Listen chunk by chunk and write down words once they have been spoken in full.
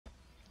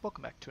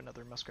Welcome back to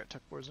another Muskrat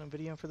Tech Warzone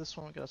video, and for this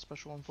one we got a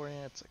special one for you.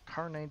 It's a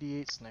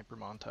Kar98 sniper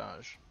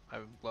montage. I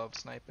love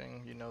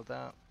sniping, you know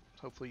that.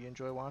 Hopefully you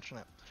enjoy watching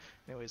it.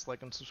 Anyways,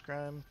 like and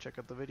subscribe, check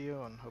out the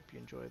video, and hope you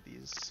enjoy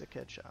these sick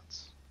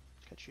headshots.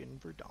 Catch you in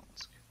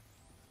Verdansk.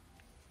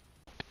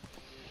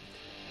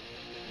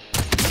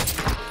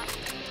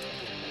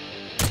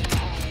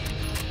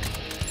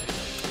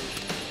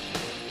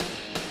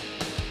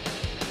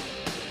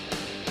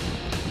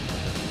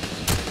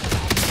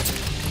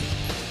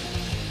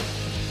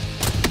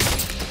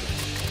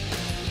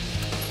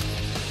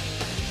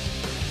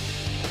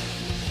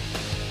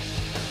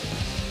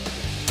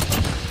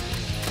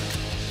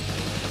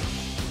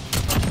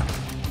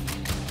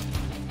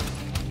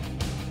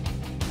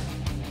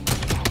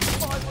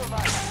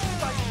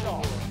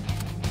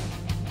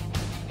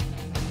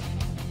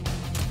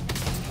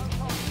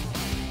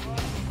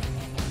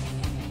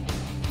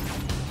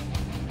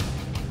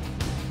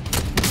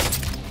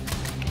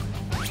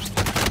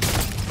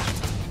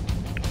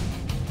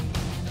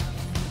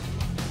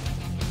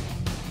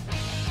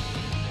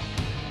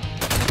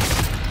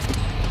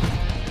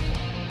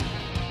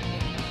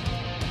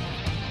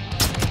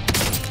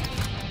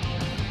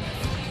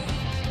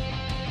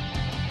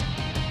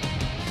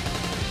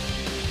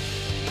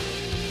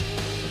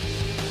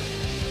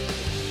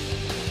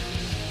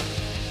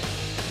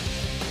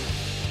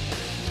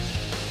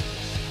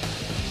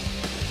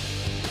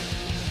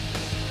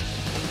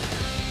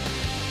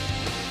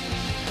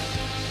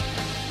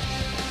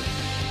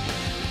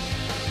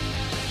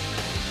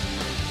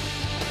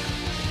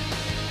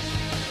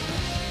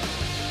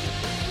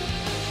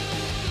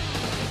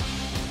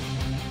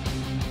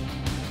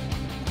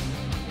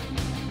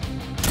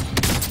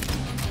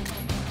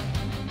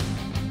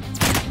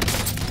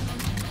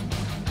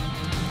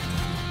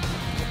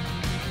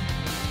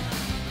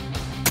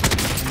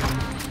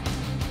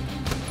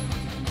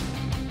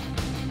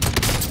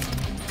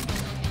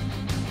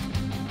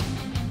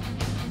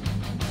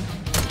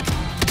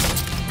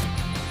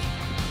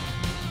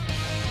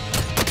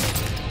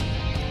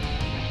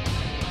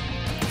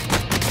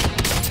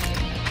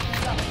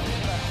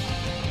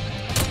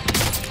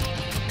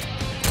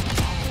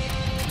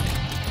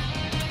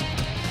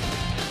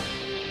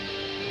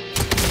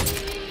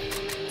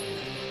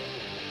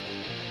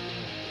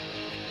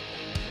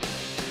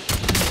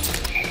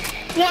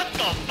 What the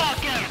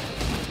fuck ever?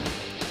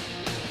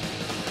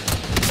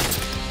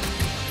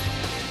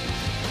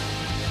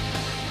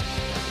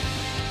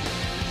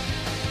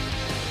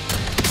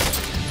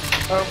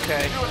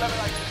 Okay.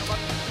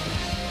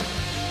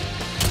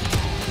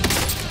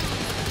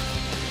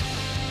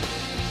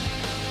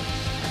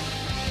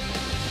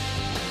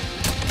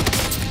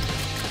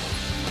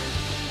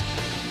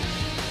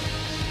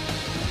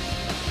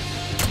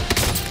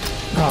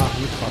 Oh,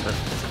 you fucker.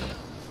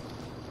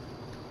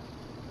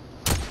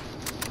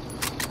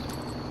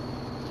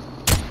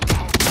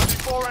 Only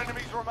 4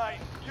 enemies remain.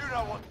 You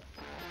know what?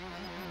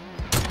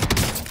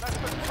 That's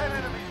but 10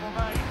 enemies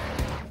remain.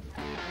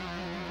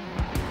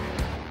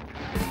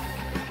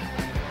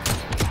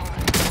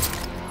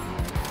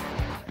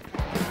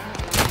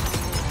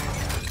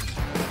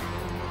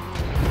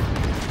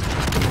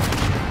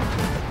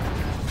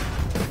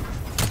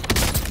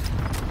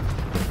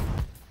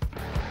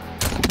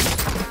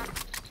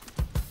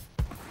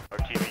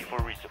 RTV for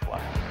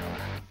resupply.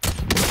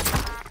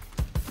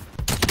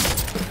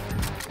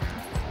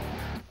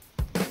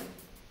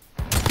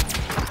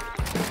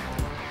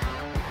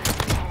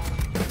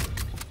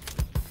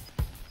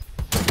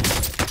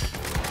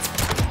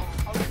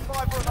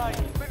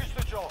 Finish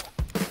the job.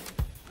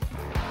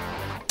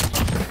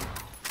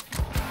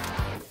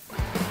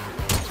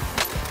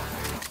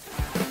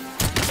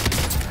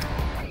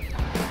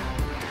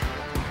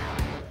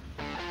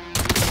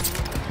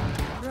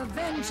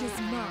 Revenge is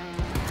mine.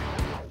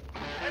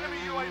 Enemy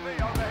UAV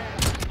overhead.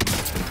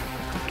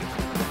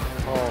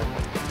 Oh.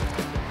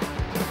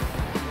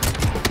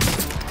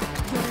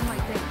 You're in my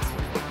bait.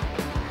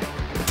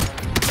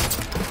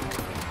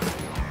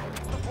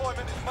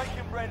 Deployment is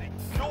making ready.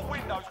 Your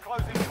window's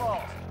closing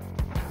fast.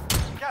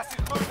 Gas is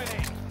moving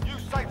in. New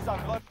safe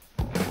zone.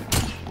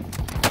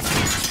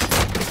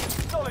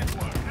 Solid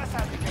work. That's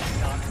how you get it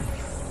done.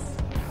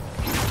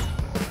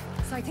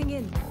 Sighting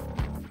in.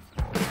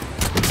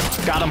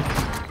 Got him.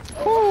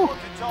 Woo!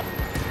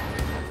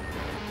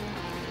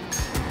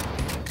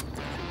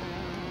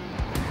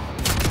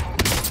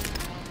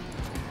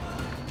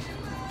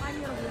 I'm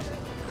your leader.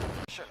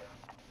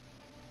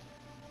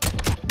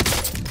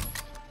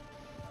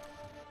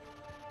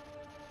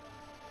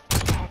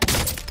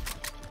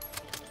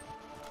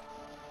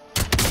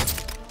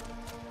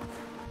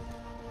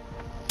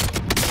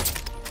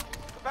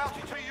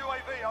 Bounty 2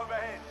 UAV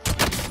overhead.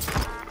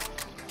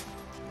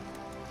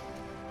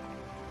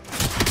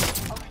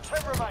 Only 10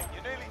 remain.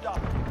 You're nearly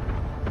done.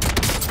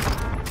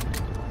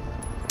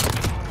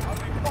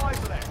 Only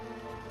 5 left.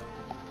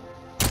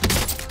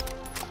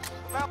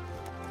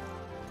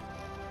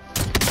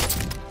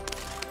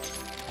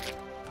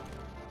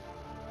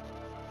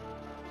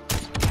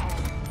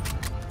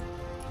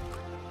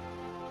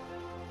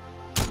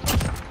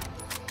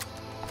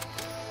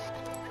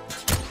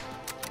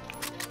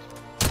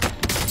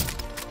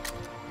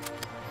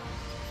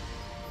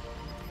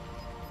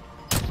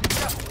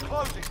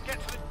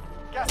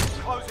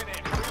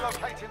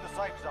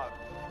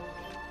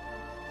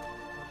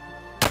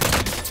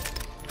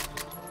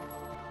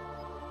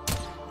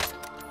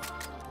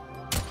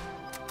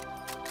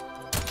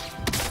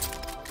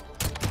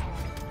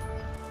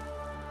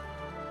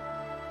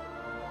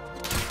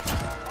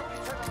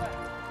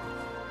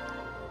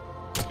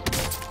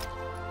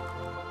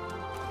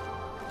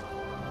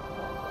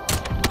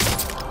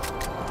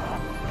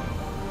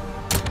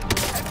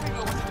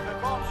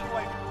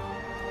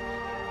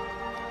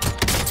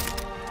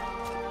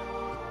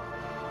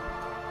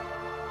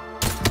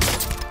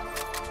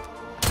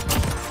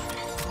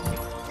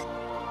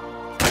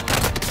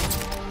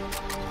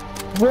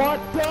 What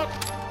the?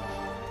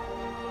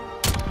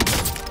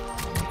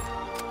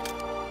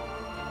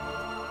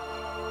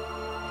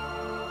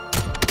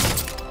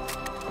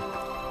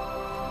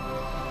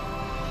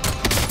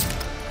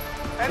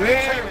 Enemy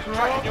team is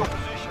tracking your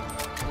position.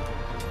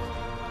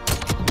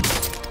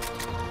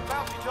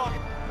 Bounty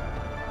target.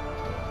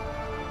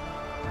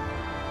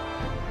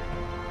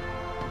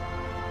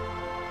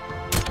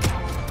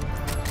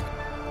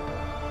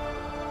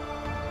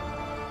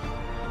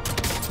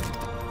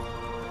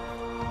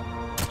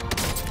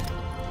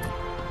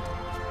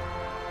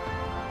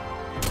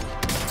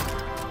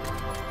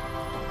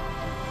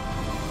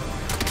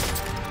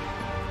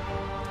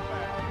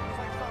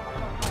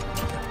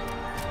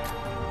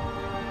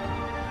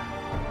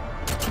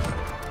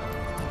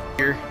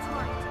 Here.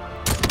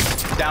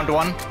 Down to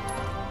one.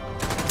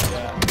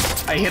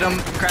 I hit him,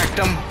 cracked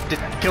him,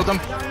 killed him.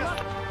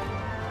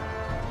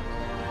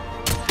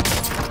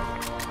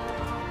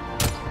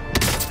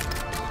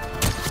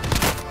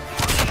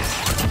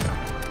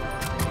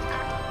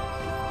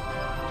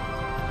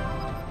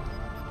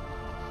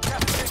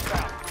 Gas is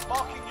inbound.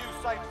 Marking new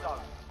safe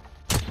zone.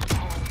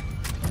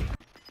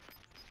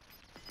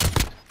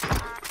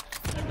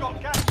 You've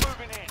got gas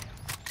moving in.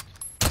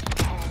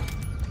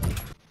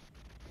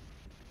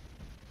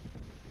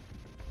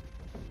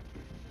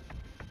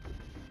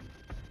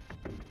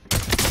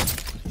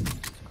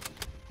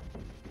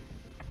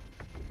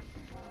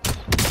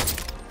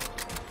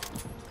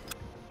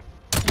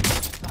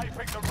 They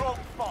picked the wrong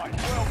fight.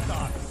 Well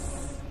done.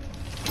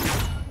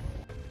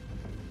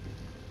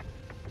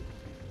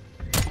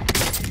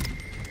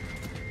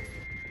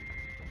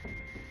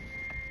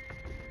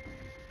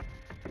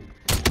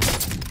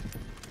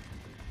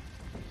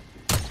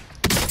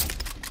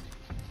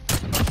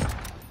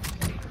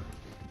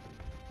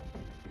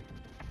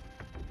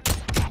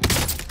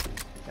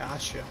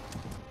 Gotcha.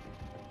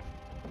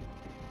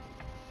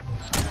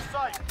 You're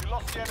safe. You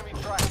lost the enemy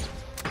track.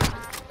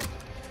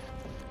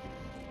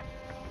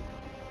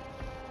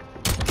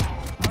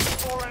 Only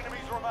 4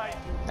 enemies remain.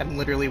 And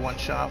literally one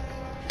shot.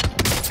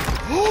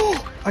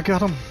 I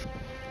got him.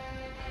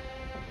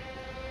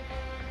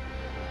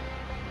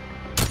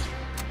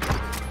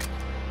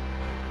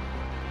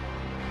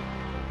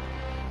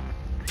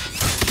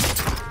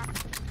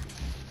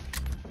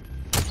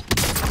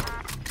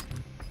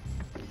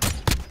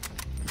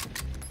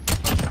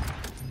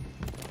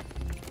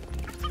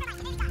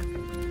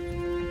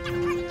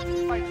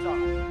 Safe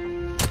zone.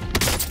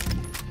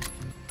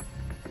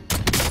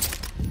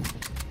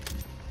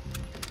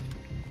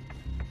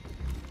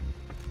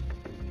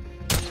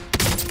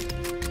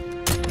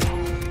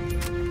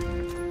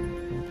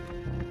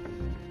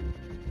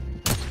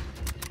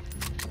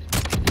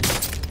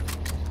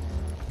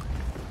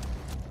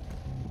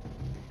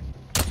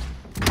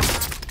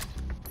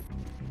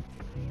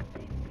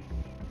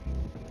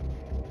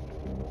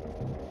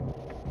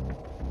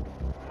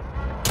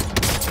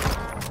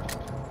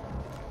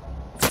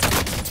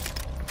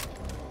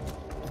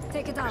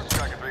 Take it out.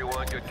 Striker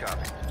 3-1, good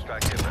copy.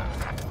 Strike inbound.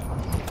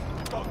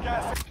 Got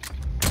gas.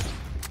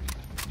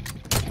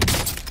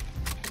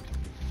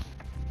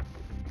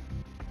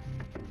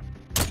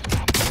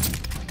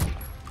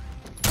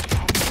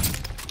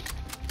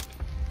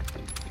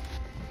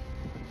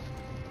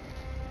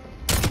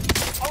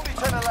 Only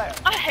 10 are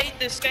left. I hate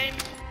this game.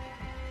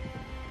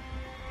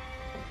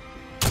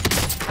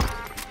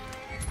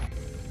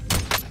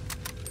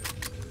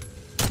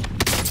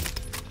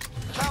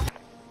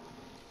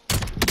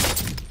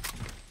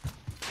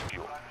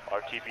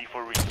 RTB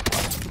for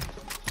resupply.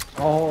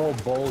 Oh,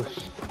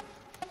 bullshit.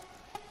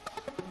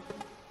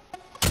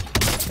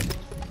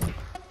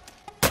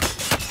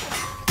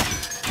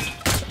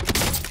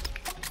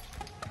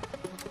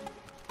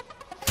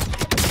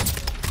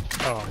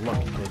 Oh,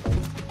 lucky kid.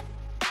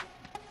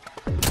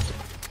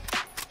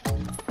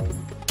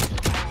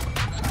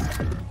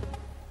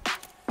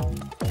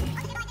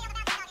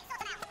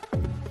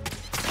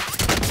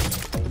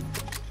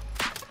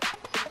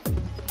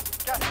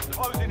 Gas is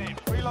closing in.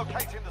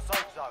 Relocating the